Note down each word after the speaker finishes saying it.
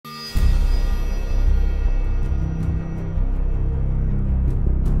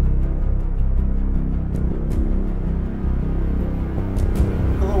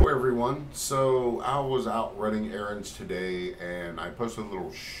So I was out running errands today and I posted a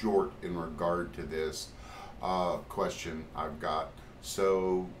little short in regard to this question I've got.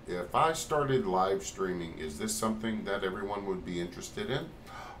 So if I started live streaming, is this something that everyone would be interested in?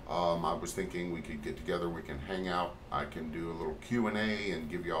 I was thinking we could get together, we can hang out, I can do a little Q&A and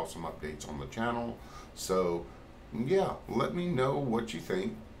give you all some updates on the channel. So yeah, let me know what you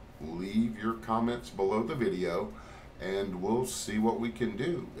think. Leave your comments below the video and we'll see what we can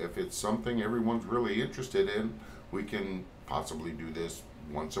do. If it's something everyone's really interested in, we can possibly do this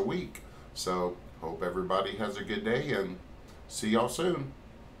once a week. So hope everybody has a good day and see y'all soon.